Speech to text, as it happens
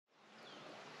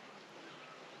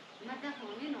Mata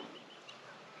khoni no.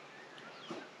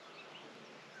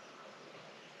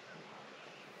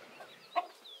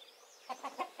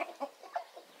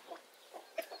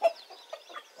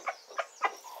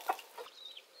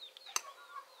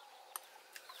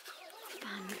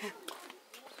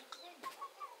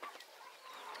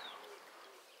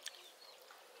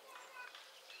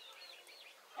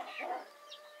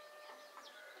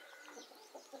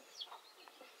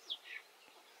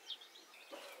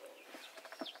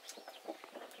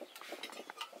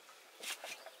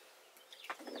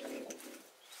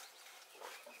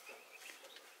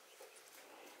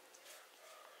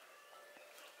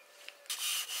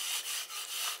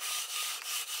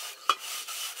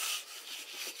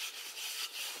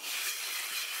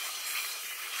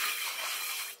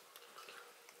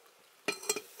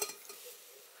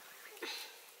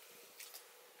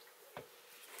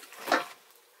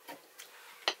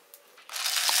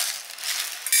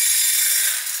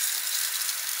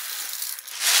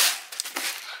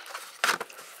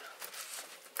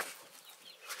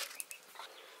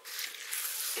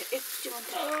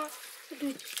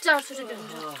 Dude, चार सौ रुपये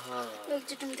हुन्छ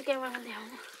एकचोटि म त क्यामेरामा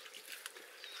देखाउनु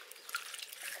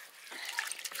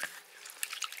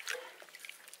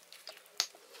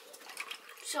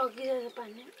सकिरहेछ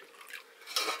पानी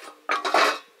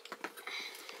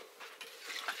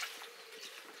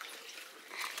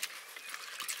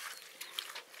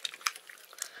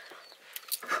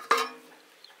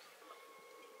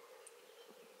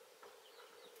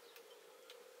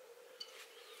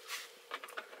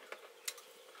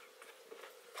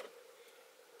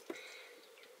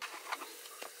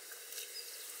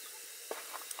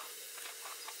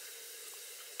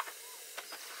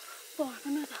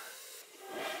पर्दैन त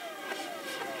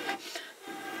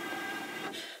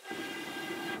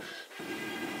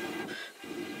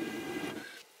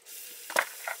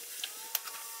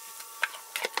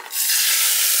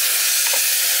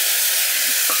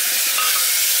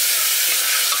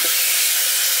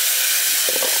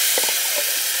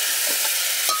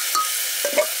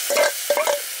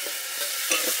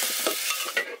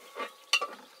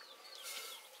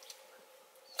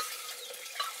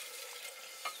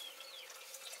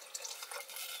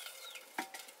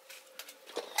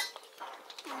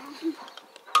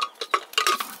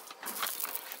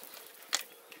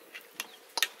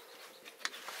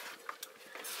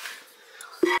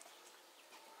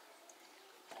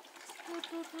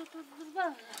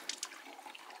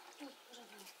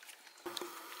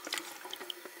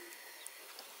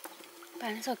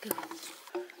पानी सक्यो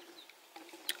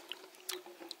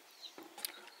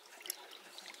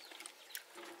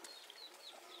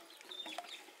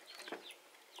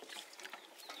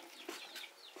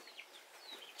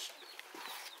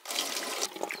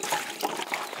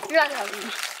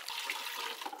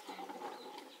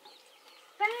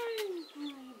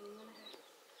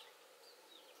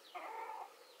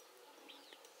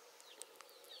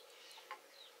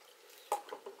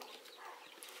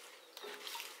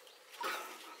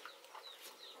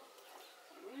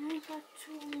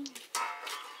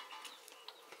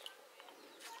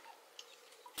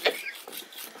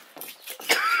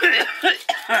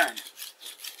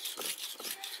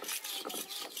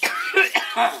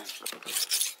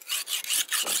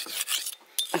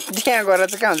त्यहाँ गएर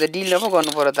चाहिँ कहाँ हुन्छ डिल पो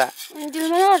गर्नु पर्यो त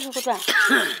डिलमा नगर्छको त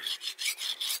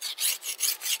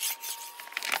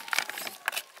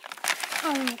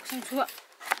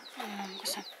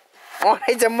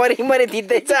अरे चाहिँ मरि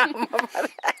थिच्दैछ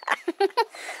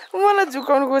मलाई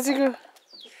झुकाउनु खोजेको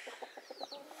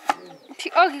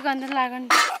अघि गन्ध लाग्यो नि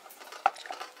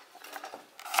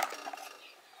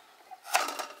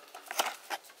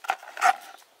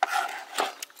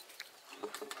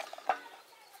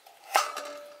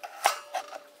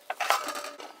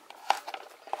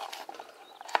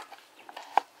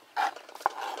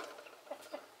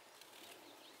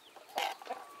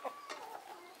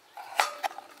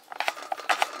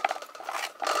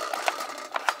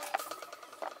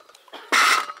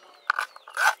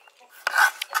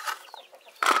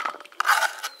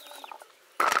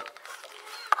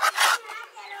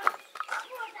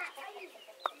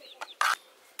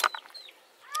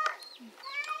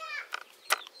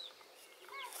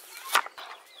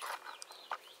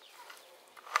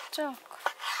चक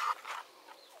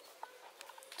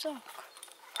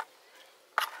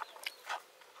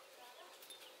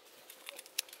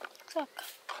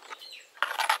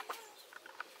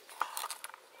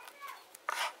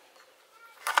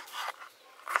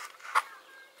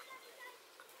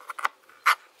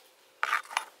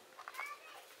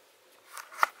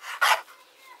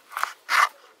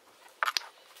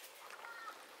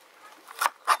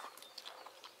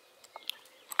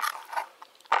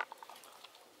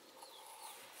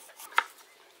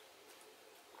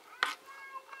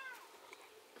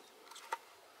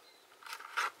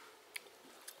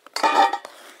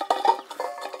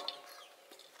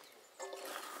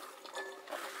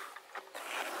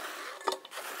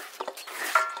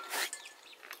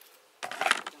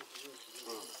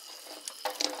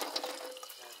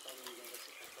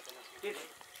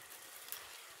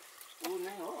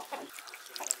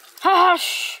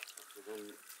Gosh.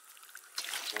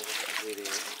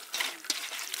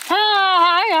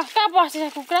 Ya, kah pasti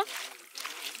kucra.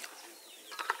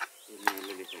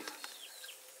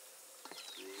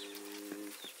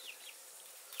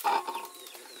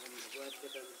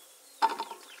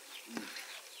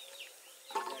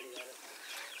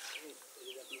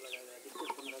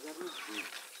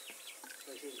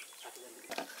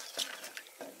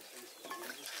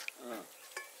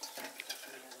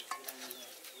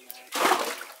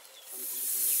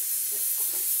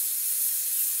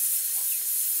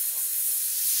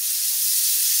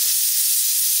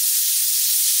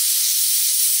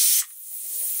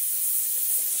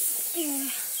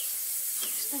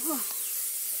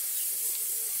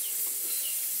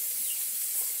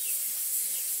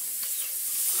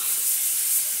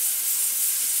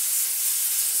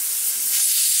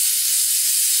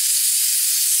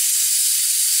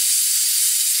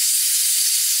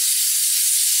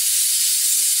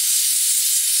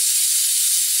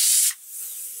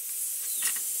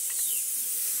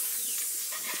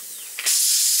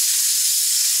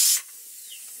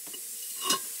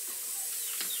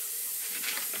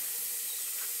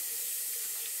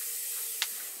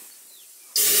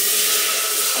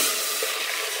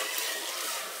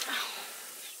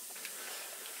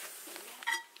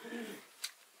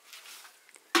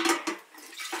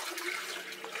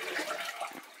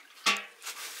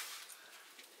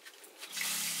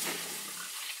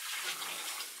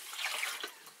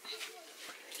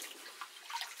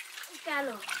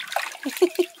 Kalu.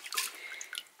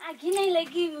 Gini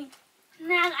lagi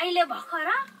nang aile भर्खर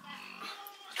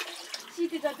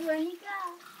सिटी त दुआनी का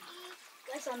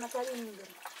कसमा चलिनु दे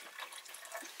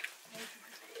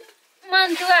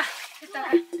मान्टुआ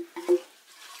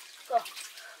को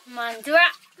मान्टुआ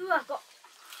तुआको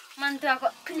मान्टुआको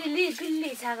क्लिली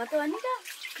क्लिली छाको त अनि त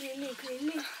क्लिली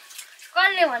क्लिली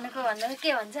कसले भनेको भन्दा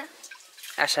के भन्छ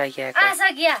आशा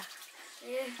क्या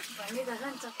ए भन्ने त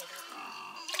भन्छ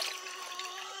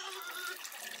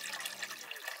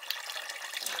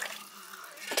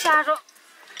सारो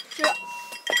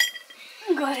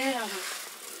गरेर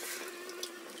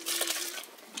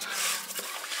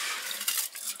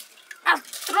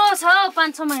यत्रो छ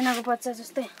 5-6 महिनाको बच्चा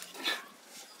जस्तै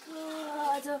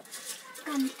आज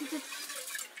कान्ति चाहिँ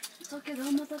सकेर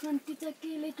म त कान्ति चाहिँ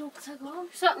केले टोक्छ गो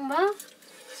सक्म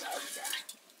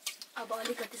अब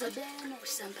अलिकति चाहिँ बिहान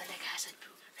उसँग खास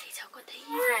रहेछ कतै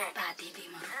बाधी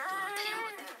बिमार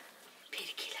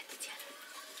फेरि खेला दिन्छ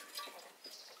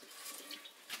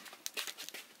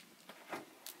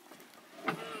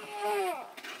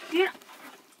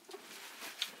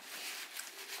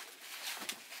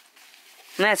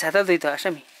नयाँ छाता दुई त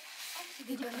असमी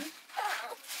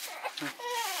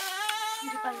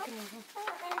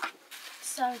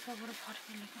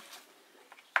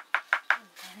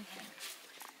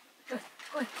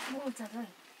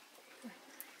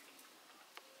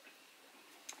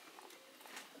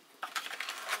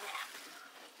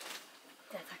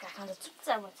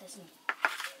चुपचाप बस्छ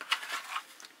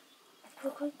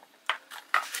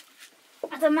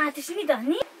आज माथि नि त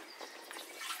नि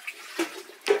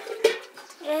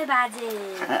ए बाजे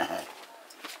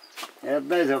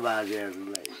यतै छ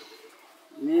बाजेहरूलाई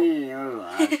नि यो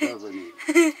हात पनि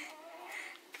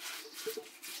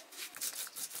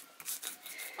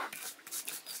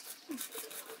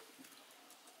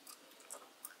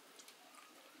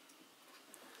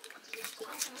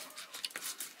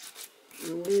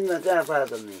दिनमा चिया पायो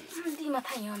त नि दिमा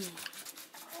थाहा नि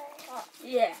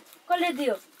ए कसले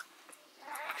दियो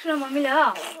सुन मम्मीले हो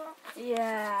या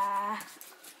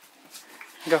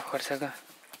गफ गर्छ ग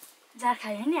जार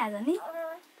खायो नि आज नि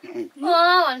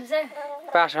भन्छ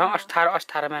पास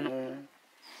अस्ठार मानु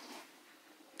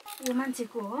यो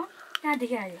मान्छेको हो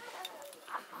कहाँदेखि आयो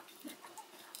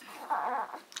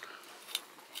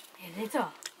हेर्दैछ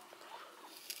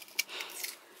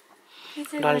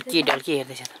ढल्की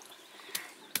हेर्दैछ त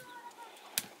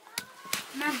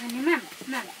माम भने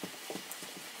माम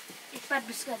एक पात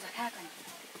बिस्कुट खाएको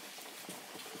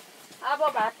अब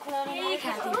भात खुवाउनु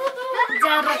खादियो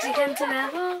जारा चिकन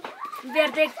चुनाको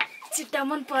बेर्दै चिट्टा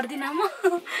मन पर्दिन म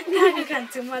गाडी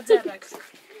खान्छु मजा लाग्छ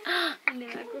अनि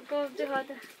को चाहिँ हो त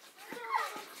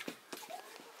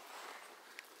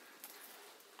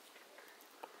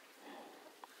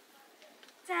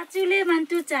चाचुले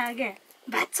मान्टु चागे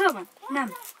भात छ भन नाम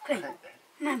खै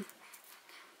नाम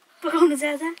पकाउनु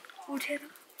जाँदा उठेर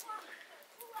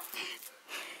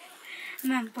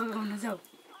नाम पकाउनु जाऊ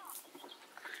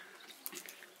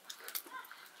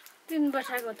 3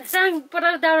 वर्षको त साङ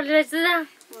पराल दाउरा लिएर जा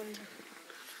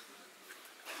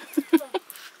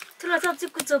ठुलो सब्जी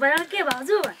कुचो भयो के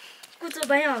भाउजू कुचो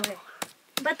भयो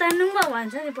अब बताउनु पो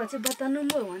भन्छ नि पछि बताउनु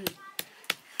पो भन्नु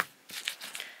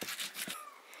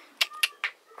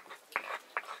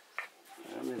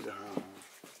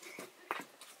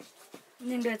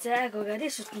निम्बा चाहिँ आएको गरी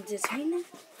सुत्नु चाहिँ छैन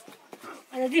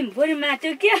अहिले दिनभरि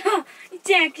मात्यो क्या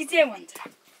च्याकी चाहिँ भन्छ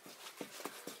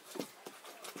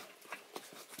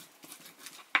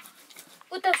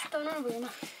उता सुताउनु भएन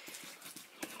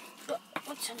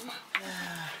ओछ्यानमा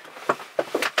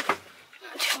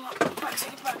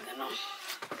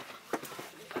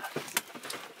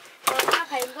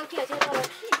खाएको के छ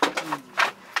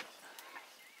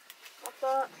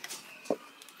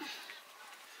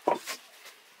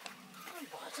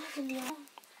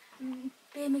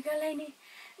प्रेमिकालाई नि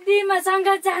दिमासँग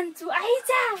जान्छु आइज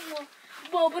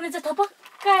बाउ पनि चाहिँ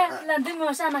थपक्क लान्थ्यो म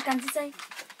साना कान्छी चाहिँ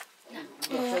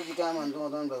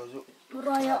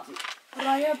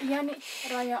रह्यो बिहा नि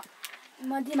रह्यो म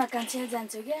दिमा कान्छी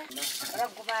जान्छु क्या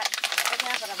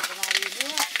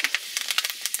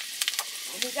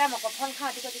भूमिकाको फल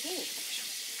खाँदिको थियो कि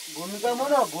भूमिकामा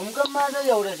न भूमिकामा चाहिँ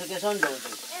एउटै छ त्यसमा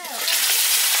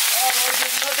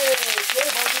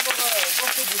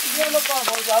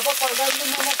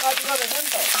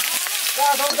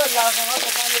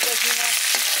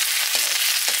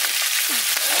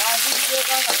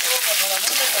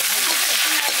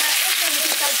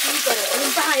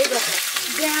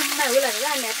बिहामा होला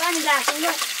पानी लाग्छ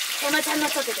एमा छान्न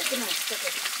सकेको किन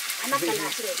आमाका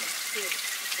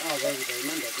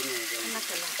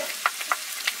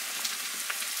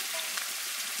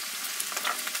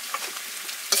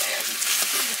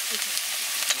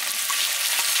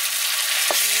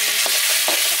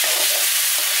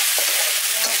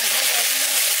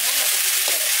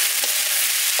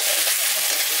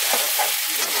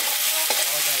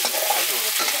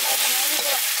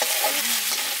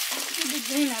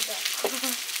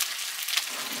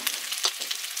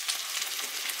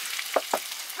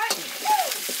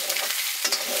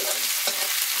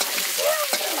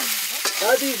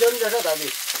दादी जन जैसा दादी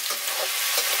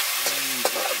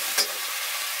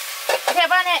के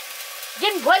भने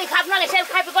दिन भरि खाप्नले सेल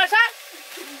खापी गर्छ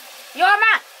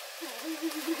योमा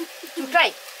चुटाइ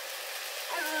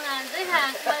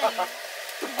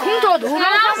कुन्तो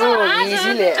धुलो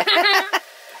इजिले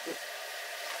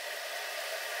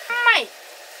माइ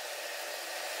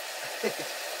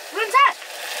रुन्छ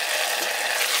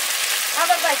अब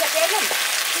पैसा पेलु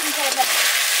तिन छैन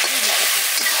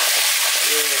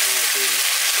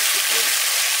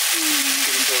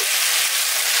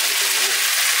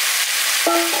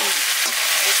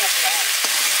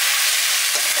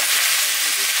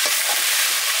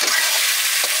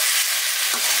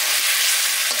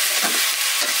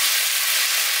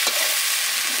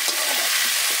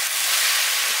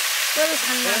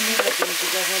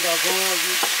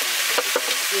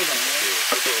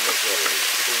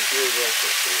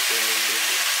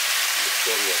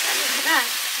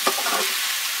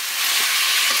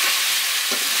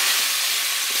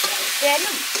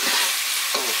Denim.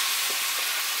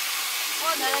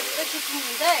 Oh, 나 이렇게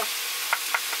먹는데.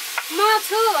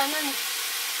 마초 완전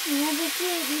이렇게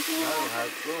이렇게.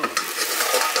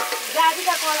 가지가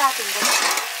콜라tin ko.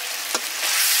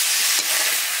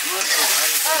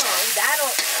 Daro.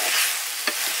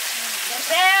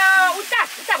 Pero uta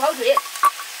bhau thue.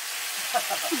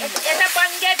 Eta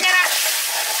bangge tera.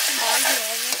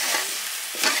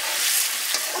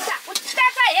 Uta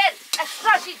ka her.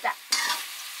 Rosita.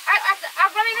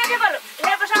 After me never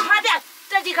never some hada.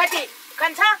 Tadi khati.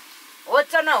 Kancha.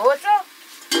 Hocho na hocho.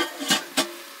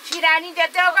 Shirani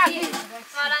jate hoga.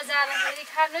 Sara jara फेरि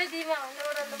खानै दिमा भन्नु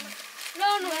ओरलमा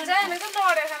ल्याउनु हुन्छ हैन त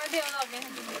डरे खान दिउँ लगे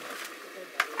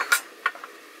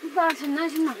बाछ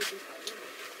नसिन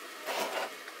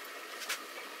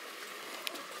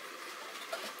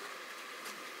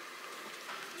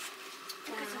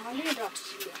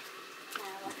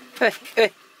ए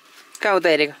कहाँ उता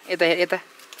हेरेको यता हेर यता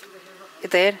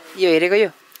यता हेर यो हेरेको यो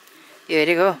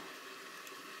हेरेको हो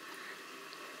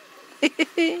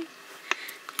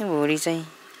भुँडी चाहिँ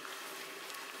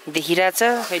देखिरहेछ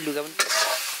खै लुगा पनि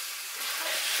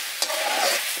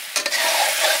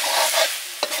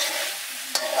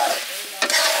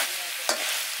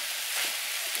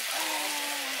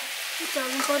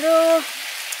चल्नु पर्यो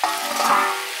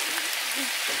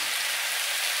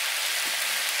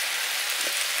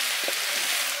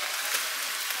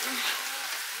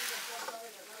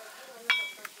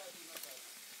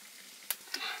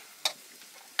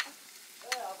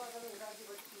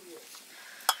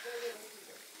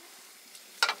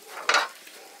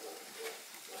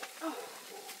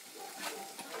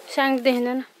सांग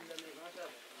देख्दैन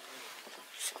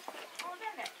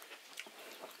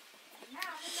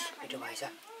मिठो भएछ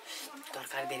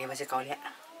तरकारी धेरै भएपछि Kauli.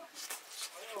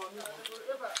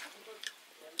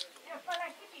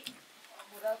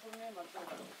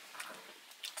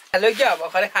 Halo क्या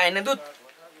भर्खरै खाएन दुध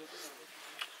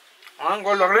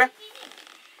goal लग्रे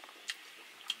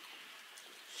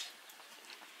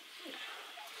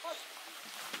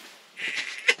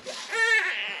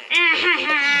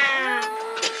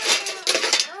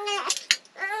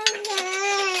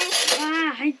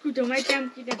Hai kudo mai tam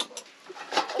kida.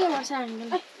 Ke wasa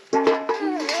angel.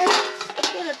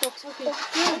 Ke la tok sa ke.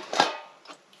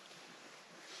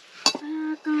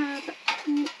 Ka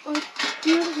o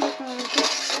tiar ko ka.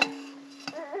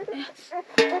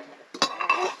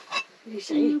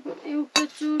 एउटा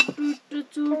चोट दुईटा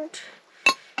चोट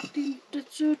तीनटा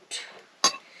चोट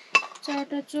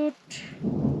चारटा चोट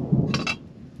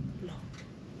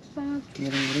पाँच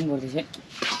गुरुङ गर्दैछ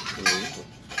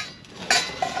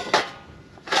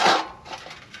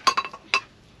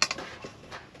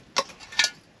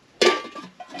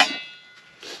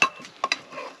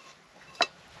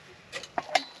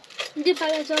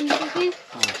दिपाले चम्ची कि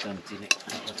चम्ची नै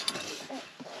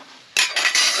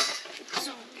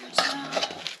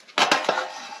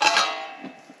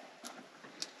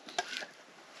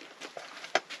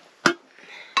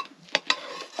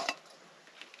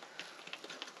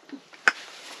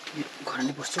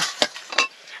घरले बस्छु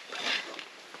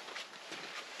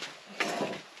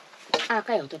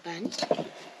आकै हो त पानी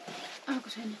आएको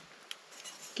छैन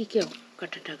के हो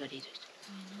कटटा गरिरहेछ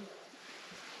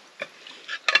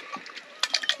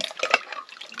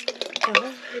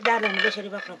दालान कसरी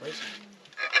बाक्लो भइसक्यो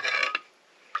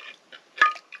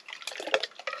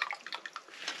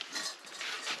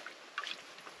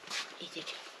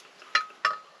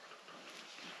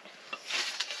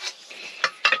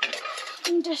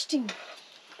इन्ट्रेस्टिङ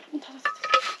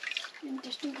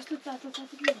इन्ट्रेस्टिङ कस्तो तातो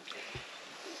तातो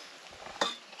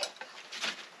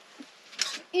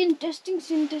इन्ट्रेस्टिङ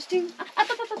इन्ट्रेस्टिङ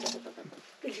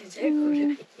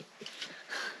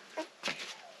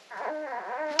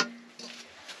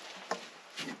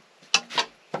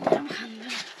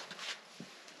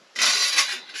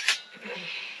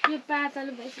यो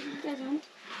पाताले भइसक्यो झन्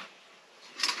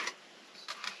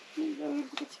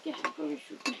के खाएको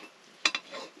सुत्ने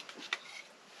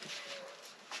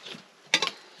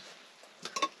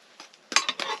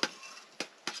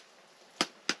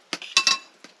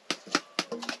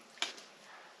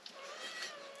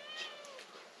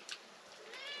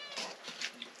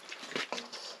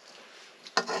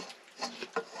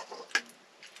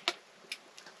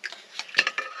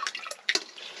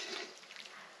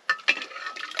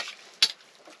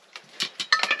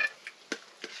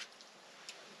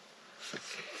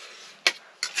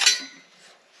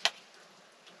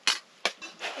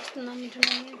नमिठो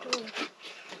नमिठो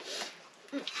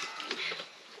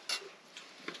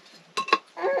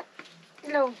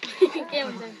लौ के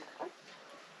हुन्छ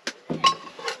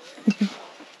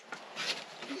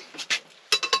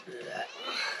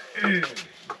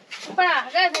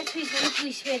पारा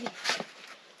छुइस फेरि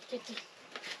केटी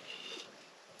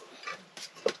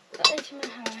एकछिनमा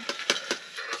हावा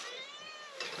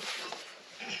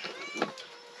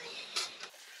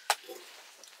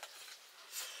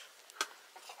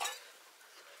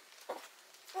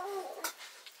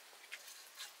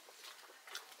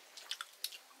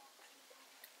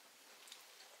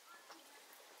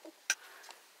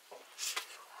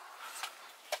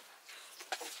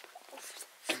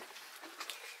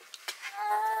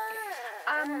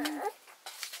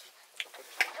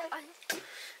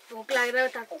भोक लागेर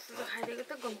तातो खाइदिएको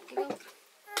त गम्ती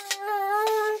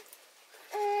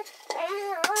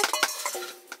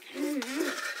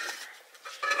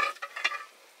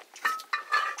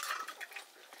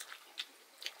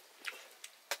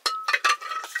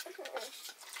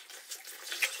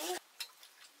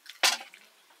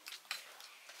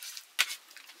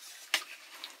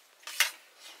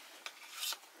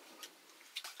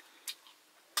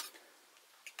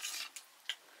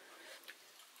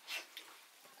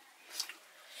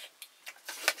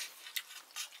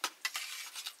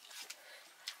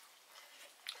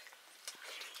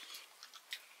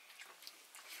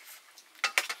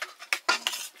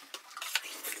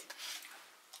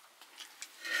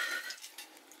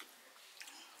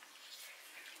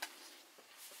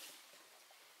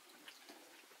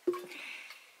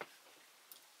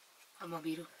आमा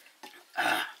बिरु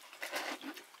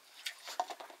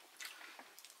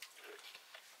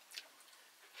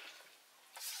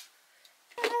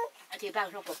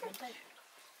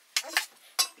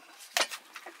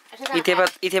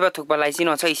इथेबा थुक्पा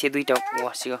लाइसिन छ इसे दुईटा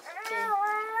वसिको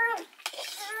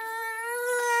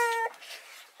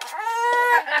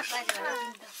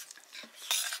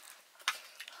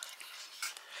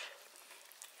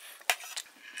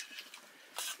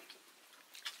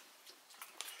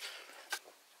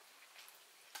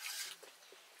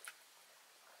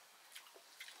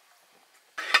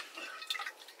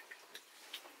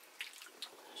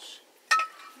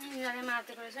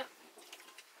तातेको रहेछ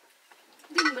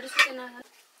दिनभरि सुतेन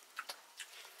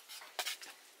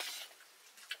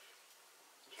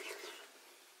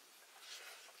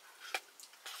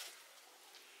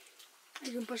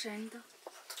एकदम पर्छ नि त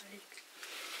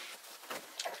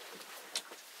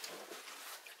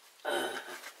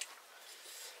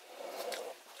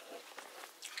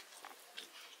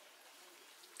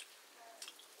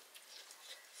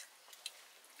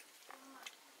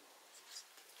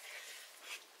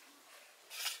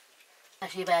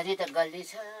आशीर्वादी त गल्ली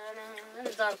छ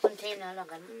दर पनि थिएन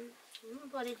लगाउनु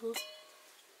परेको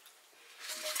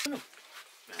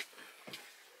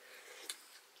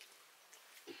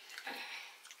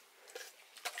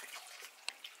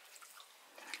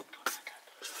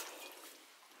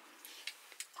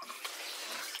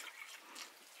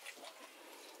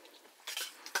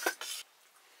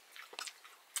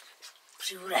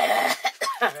चुरा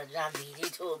रामिरी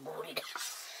थो बुढी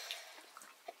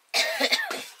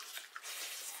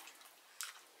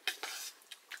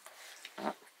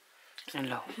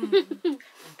ल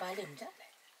पाले हुन्छ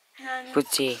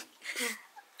पुच्ची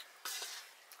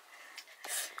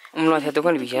उम्लो थियो तो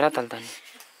कल बिचारा तलता नहीं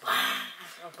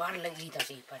बार लगी था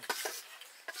सही पर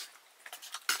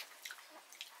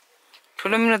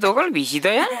ठुलो मिलो तो कल बिची तो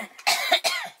यार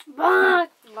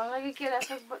भगवान के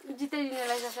रास्ता जीते जीने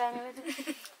लगा सामने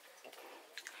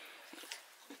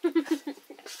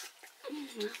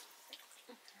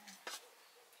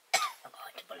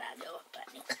बहुत बुला दो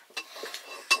पानी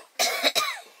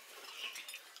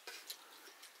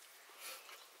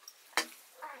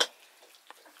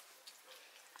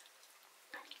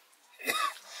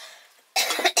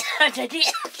jadi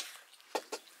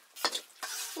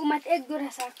umat एक दो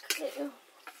रसाक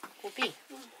kopi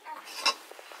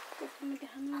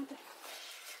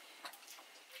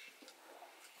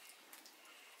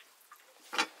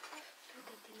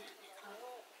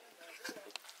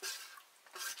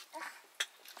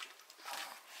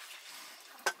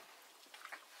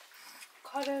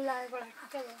खरे लागेको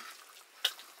लाग्छ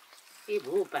ये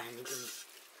भू पानी पनि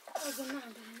अझ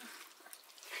नआउँदैन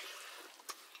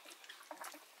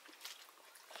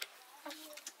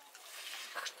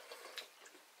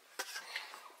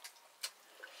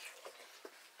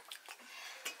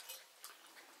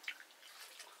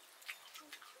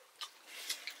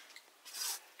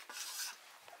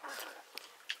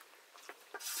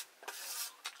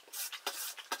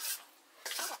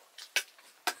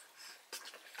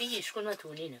ये स्कुलमा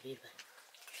थुने न वीरबा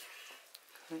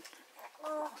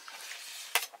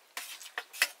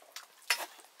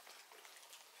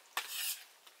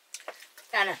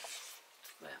ताना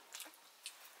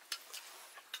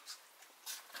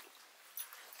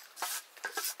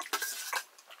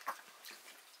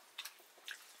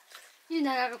यो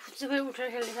नागाको फुच्चुकै उठेर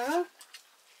खेल्दैछ हो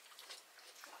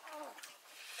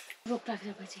रोक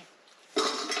राखेपछि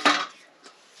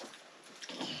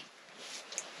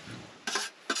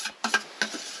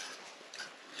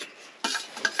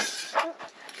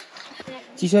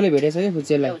चिसोले भेटेछ के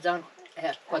फुच्चेलाई जान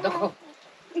कतको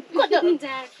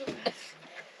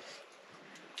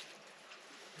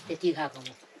त्यति खाएको म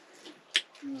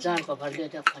जानको भरले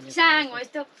त खने साङ हो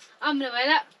यस्तो अम्लो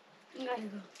भएर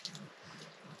गरेको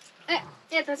ए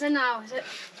यता चाहिँ नआउँछ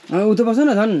उता बस न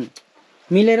झन्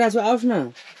मिलेर छु आओस् न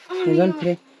झन्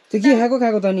फ्रे त्यो के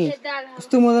खाएको त नि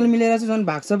कस्तो मजाले मिलेर छु झन्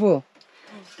भाग्छ पो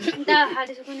दाल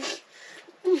हालेछु पनि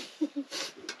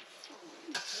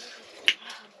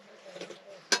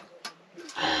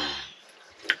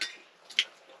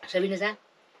सबिना जा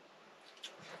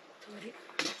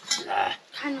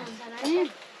खानुहुन्छ होला नि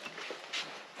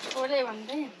थोरै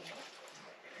भन्दै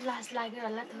लाज लाग्यो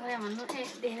होला थोरै भन्नु ए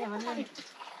धेरै भन्नु नि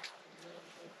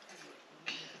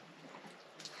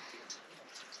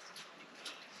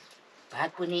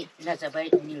भात पनि नचपाई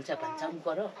निल्छ भन्छ पनि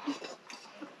पऱ्यो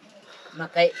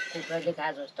मकै कुखुराले खा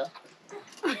जस्तो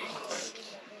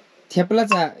थेप्ला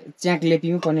च्याकले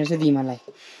पिउँ पर्ने रहेछ दिमालाई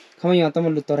खमै यहाँ त म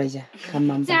लुत्तो रहेछ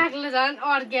खाममा च्याकले झन्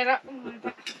अड्केर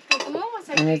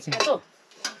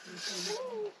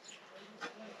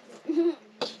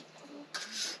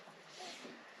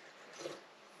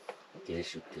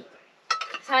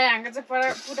सायाङको चाहिँ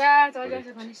पुरा चलिरहेको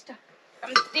छ घनिष्ठ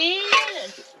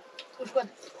उसको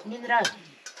निन्द्रा